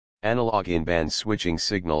Analog in-band switching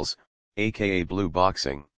signals, aka blue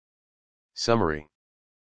boxing. Summary.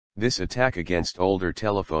 This attack against older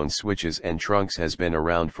telephone switches and trunks has been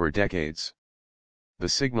around for decades. The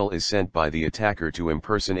signal is sent by the attacker to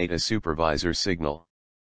impersonate a supervisor signal.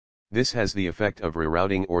 This has the effect of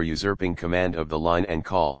rerouting or usurping command of the line and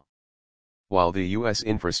call. While the US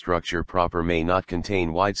infrastructure proper may not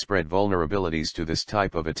contain widespread vulnerabilities to this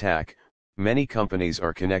type of attack, many companies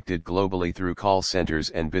are connected globally through call centers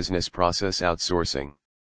and business process outsourcing.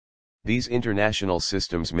 These international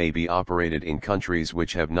systems may be operated in countries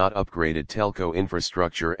which have not upgraded telco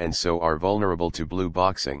infrastructure and so are vulnerable to blue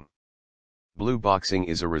boxing. Blue boxing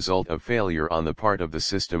is a result of failure on the part of the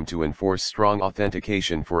system to enforce strong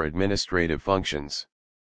authentication for administrative functions.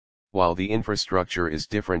 While the infrastructure is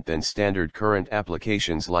different than standard current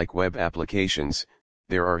applications like web applications,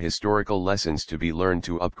 there are historical lessons to be learned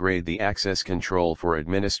to upgrade the access control for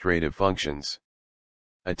administrative functions.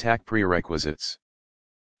 Attack prerequisites.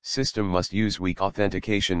 System must use weak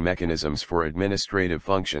authentication mechanisms for administrative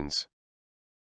functions.